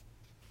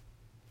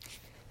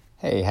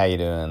Hey, how you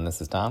doing? This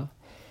is Tom.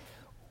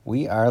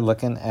 We are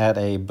looking at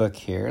a book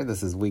here.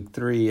 This is week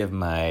 3 of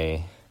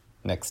my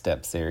Next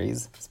Step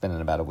series.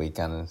 Spending about a week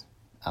on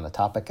a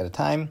topic at a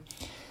time.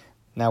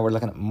 Now we're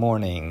looking at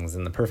mornings,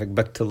 and the perfect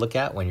book to look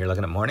at when you're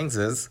looking at mornings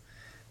is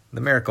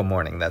The Miracle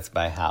Morning. That's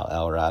by Hal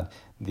Elrod.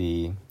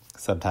 The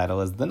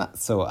subtitle is The Not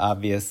So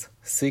Obvious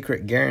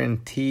Secret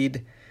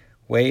Guaranteed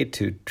Way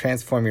to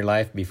Transform Your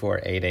Life Before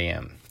 8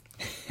 a.m.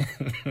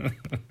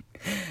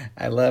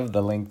 I love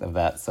the length of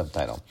that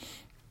subtitle.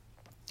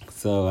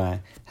 So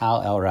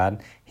Hal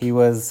Elrod, he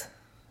was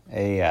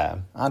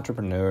a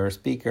entrepreneur,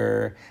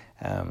 speaker.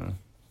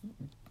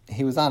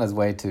 He was on his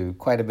way to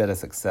quite a bit of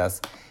success.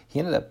 He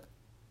ended up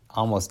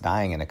almost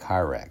dying in a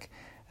car wreck.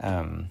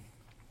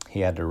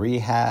 He had to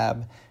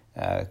rehab,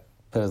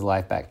 put his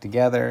life back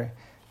together,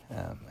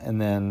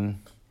 and then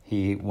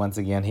he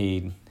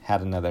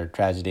had another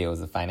tragedy. It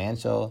was a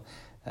financial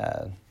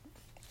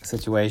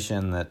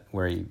situation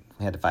where he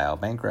had to file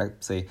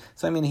bankruptcy.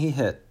 So he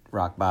hit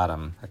rock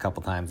bottom a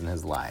couple times in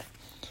his life.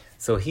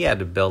 So he had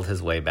to build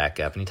his way back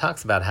up. And he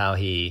talks about how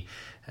he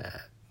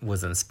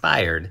was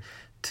inspired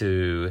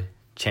to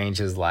change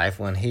his life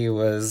when he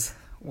was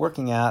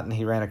working out and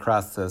he ran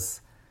across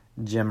this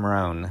Jim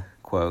Rohn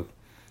quote: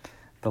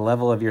 "The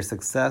level of your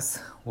success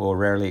will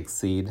rarely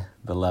exceed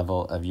the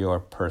level of your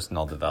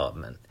personal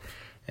development."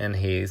 And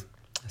he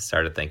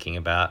started thinking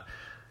about,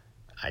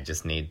 I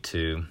just need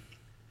to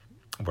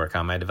work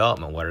on my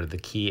development. What are the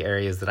key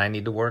areas that I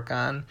need to work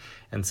on?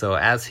 And so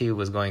as he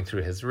was going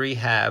through his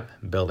rehab,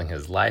 building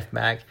his life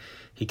back,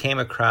 he came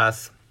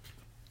across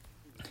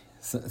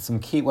some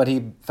key, what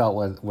he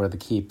felt were the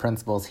key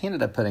principles. He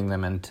ended up putting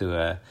them into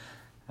a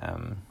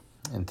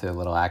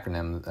little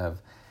acronym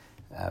of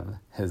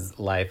his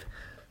life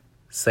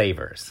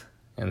savers.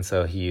 And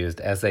so he used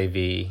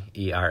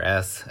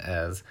SAVERS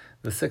as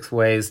the 6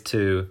 ways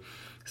to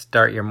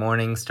start your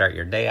morning, start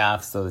your day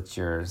off, so that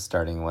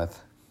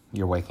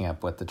you're waking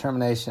up with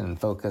determination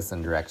and focus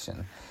and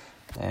direction.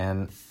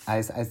 And I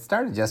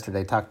started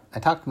yesterday, I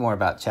talked more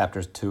about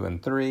chapters 2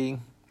 and 3.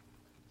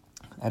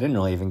 I didn't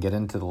really even get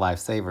into the life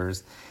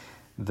savers,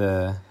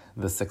 the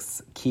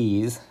 6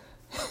 keys.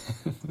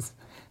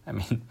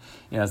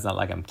 It's not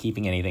like I'm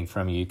keeping anything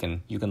from you.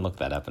 You can look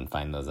that up and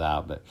find those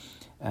out. But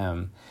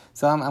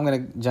so I'm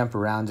going to jump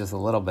around just a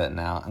little bit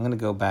now. I'm going to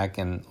go back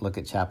and look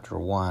at chapter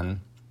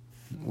 1,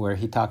 where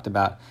he talked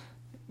about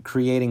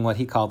creating what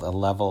he called a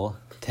level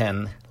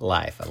 10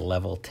 life, a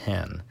level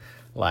 10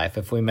 life.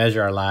 If we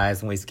measure our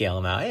lives and we scale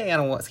them out,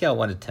 on a scale of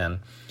 1 to 10,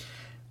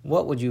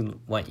 what would you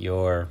want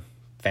your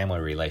family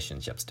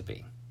relationships to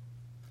be?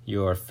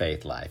 Your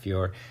faith life,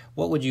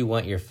 what would you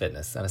want your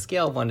fitness? On a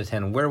scale of 1 to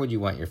 10, where would you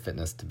want your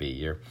fitness to be?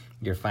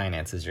 Your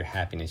finances, your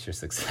happiness, your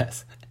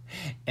success.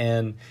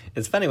 And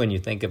it's funny when you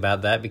think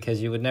about that,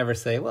 because you would never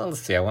say, well,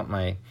 let's see, I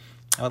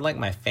would like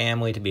my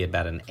family to be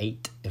about an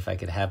 8 if I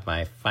could have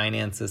my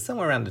finances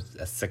somewhere around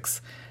a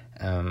 6.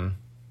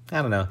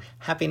 I don't know.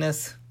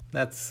 Happiness,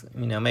 that's,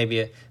 maybe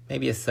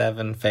a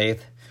 7.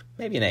 Faith,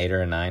 maybe an 8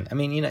 or a 9.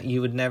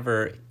 You would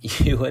never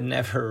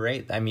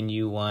rate.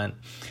 You want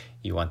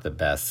the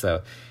best.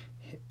 So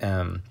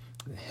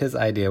his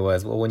idea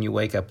was, well, when you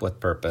wake up with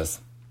purpose,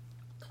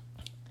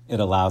 it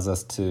allows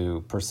us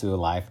to pursue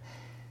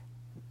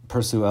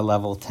a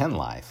level 10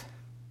 life.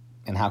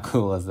 And how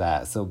cool is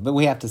that? But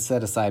we have to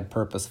set aside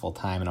purposeful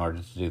time in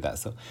order to do that.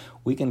 So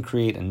we can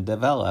create and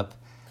develop.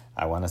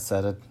 I want to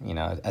set a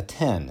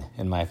 10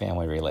 in my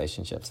family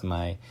relationships. In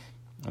my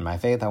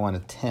faith, I want a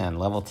 10,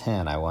 level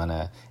 10.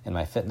 In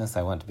my fitness,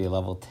 I want to be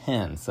level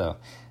 10. So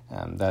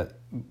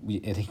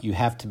you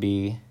have to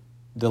be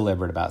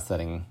deliberate about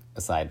setting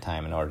aside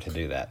time in order to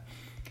do that.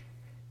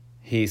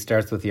 He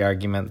starts with the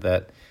argument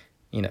that,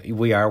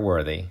 we are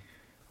worthy.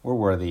 We're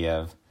worthy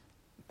of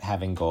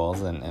having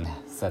goals and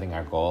setting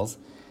our goals.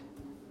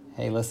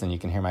 Hey, listen, you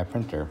can hear my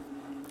printer.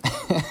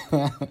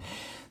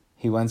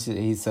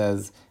 He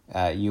says,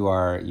 you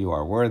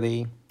are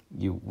worthy.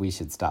 We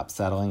should stop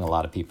settling. A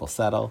lot of people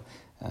settle.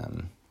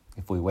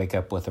 If we wake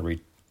up with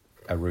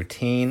a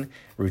routine,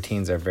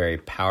 routines are very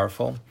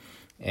powerful.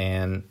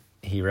 And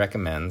he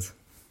recommends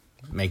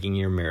making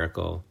your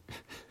miracle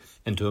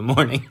into a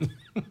morning.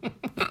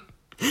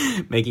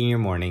 Making your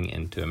morning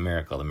into a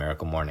miracle, the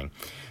miracle morning.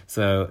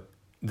 So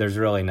there's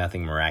really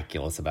nothing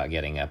miraculous about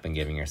getting up and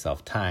giving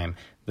yourself time.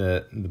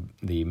 The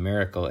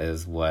miracle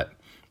is what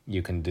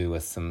you can do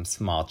with some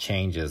small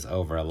changes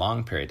over a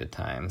long period of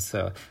time.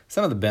 So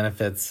some of the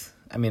benefits,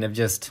 of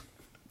just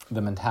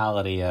the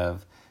mentality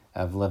of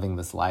living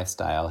this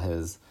lifestyle,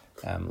 his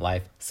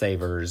life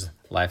savers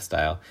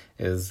lifestyle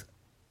is,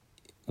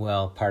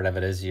 well, part of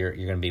it is you're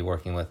going to be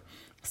working with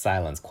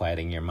silence,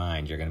 quieting your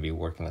mind. You're going to be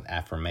working with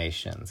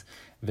affirmations,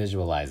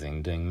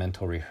 visualizing, doing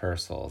mental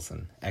rehearsals,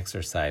 and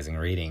exercising,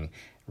 reading,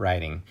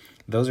 writing.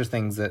 Those are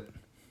things that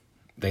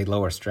they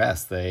lower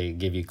stress. They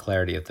give you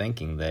clarity of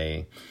thinking.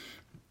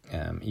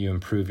 You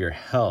improve your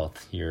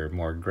health. You're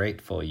more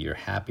grateful. You're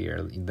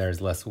happier. There's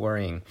less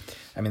worrying.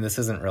 This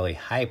isn't really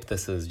hype.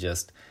 This is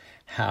just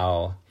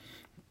how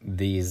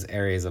these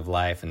areas of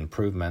life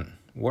improvement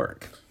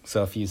work.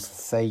 So if you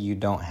say you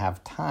don't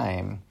have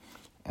time,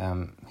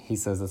 he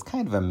says it's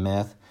kind of a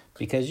myth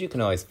because you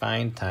can always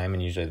find time,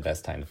 and usually the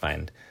best time to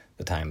find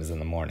the time is in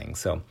the morning.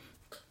 So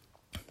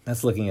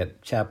that's looking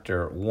at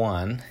chapter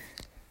 1.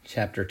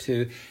 Chapter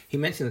 2,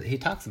 he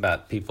talks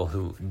about people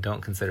who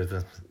don't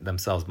consider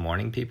themselves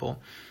morning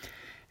people.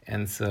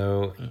 And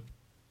so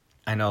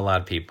I know a lot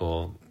of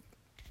people,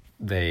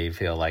 they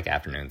feel like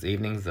afternoons,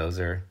 evenings, those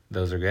are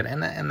good,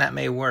 and that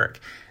may work.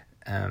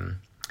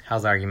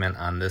 Hal's argument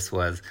on this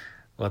was,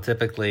 well,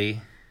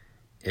 typically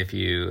if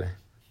you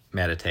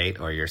meditate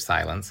or your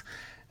silence,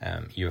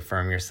 you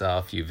affirm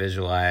yourself, you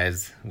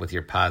visualize with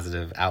your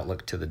positive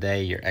outlook to the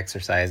day, you're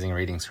exercising,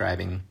 reading,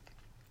 scribing,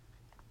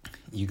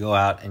 you go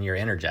out and you're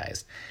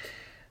energized.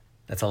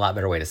 That's a lot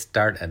better way to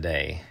start a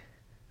day,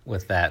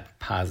 with that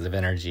positive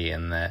energy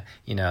and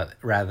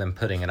rather than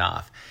putting it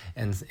off.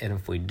 And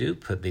if we do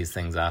put these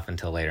things off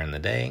until later in the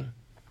day,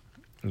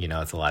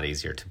 it's a lot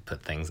easier to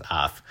put things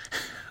off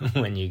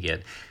when you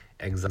get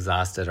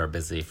exhausted or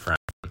busy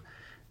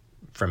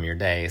from your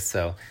day.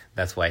 So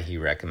that's why he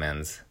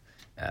recommends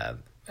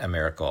a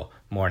miracle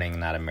morning,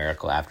 not a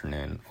miracle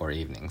afternoon or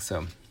evening.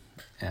 So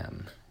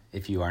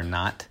if you are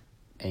not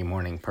a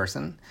morning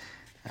person,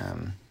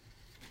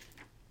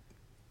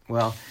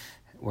 well,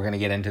 we're going to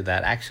get into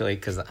that actually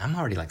because I'm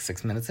already like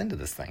 6 minutes into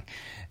this thing.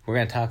 We're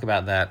going to talk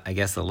about that, I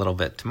guess, a little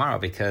bit tomorrow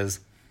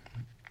because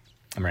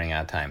I'm running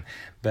out of time.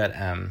 But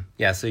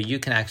so you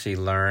can actually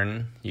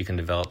learn, you can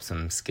develop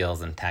some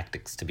skills and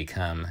tactics to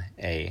become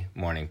a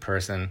morning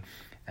person.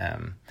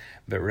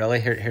 But really,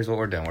 here's what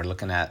we're doing. We're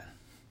looking at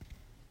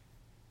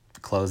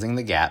closing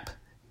the gap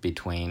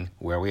between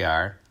where we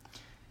are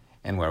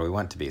and where we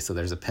want to be. So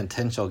there's a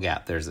potential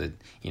gap. There's a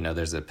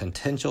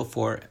potential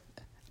for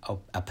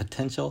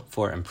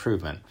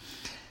improvement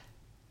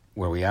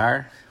where we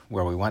are,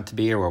 where we want to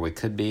be, or where we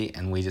could be,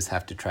 and we just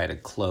have to try to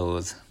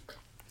close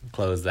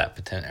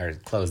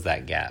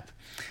that gap.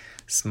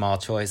 Small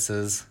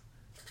choices,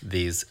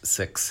 these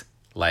 6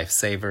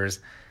 lifesavers,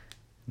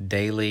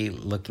 daily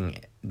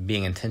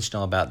being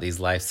intentional about these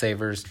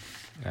lifesavers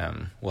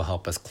will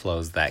help us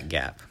close that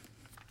gap.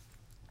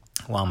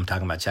 While I'm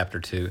talking about chapter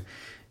 2,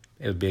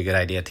 it would be a good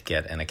idea to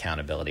get an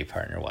accountability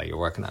partner while you're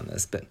working on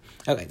this. But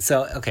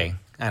okay,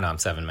 I know I'm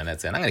 7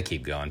 minutes in. I'm going to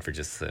keep going for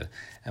just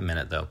a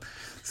minute though.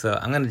 So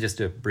I'm going to just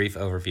do a brief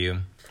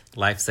overview.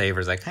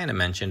 Lifesavers, I kind of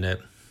mentioned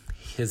it.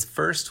 His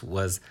first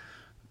was,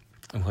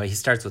 he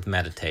starts with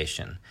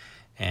meditation,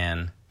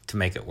 and to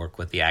make it work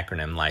with the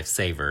acronym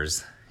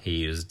Lifesavers, he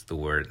used the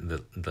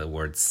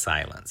word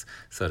silence.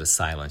 So to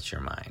silence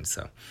your mind.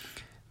 So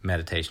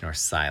meditation or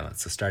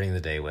silence. So starting the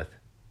day with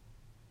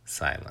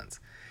silence.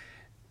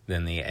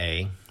 Then the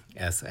A,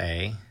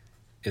 S-A,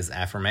 is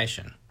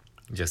affirmation.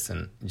 Just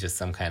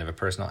some kind of a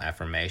personal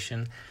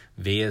affirmation.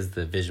 V is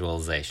the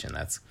visualization.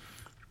 That's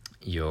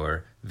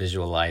your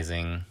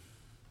visualizing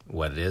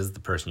what it is, the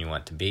person you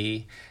want to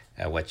be,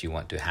 what you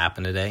want to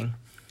happen today.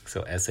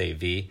 So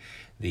S-A-V.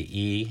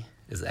 The E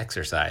is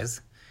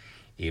exercise,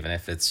 even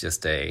if it's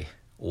just a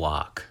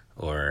walk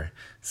or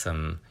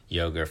some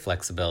yoga or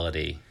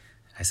flexibility.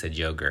 I said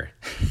yoga.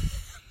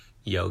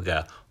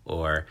 Yoga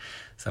or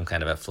some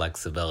kind of a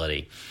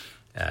flexibility.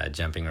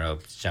 Jumping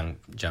ropes,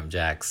 jump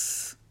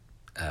jacks,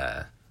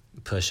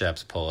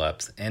 push-ups,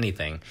 pull-ups,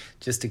 anything,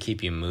 just to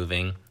keep you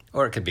moving,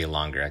 or it could be a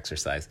longer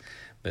exercise.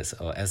 But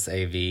so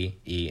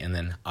S-A-V-E, and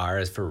then R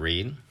is for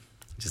read.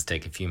 Just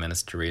take a few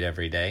minutes to read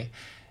every day.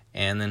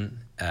 And then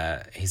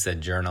he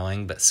said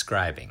journaling, but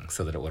scribing,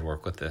 so that it would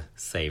work with the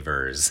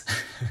savers.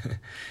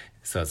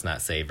 So it's not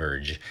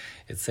saverge,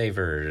 it's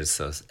savers,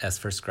 so S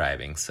for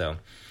scribing. So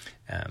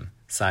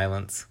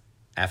silence,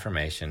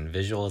 affirmation,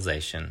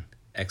 visualization,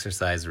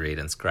 exercise, read,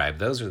 and scribe.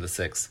 Those are the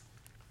 6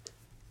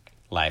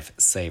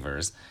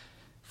 lifesavers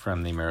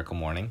from the Miracle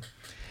Morning.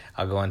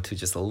 I'll go into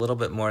just a little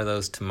bit more of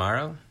those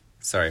tomorrow.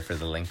 Sorry for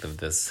the length of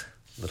this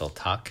little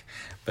talk,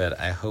 but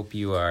I hope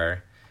you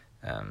are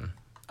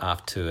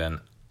off to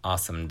an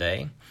awesome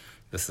day.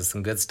 This is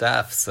some good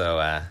stuff, so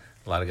a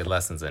lot of good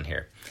lessons in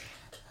here.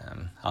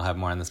 I'll have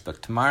more on this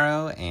book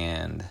tomorrow,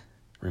 and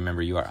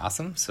remember, you are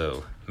awesome,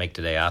 so make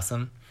today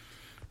awesome.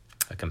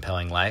 A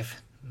compelling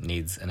life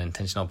needs an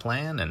intentional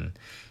plan, and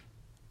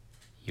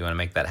you want to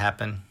make that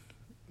happen,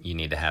 you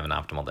need to have an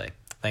optimal day.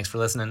 Thanks for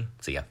listening.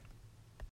 See ya.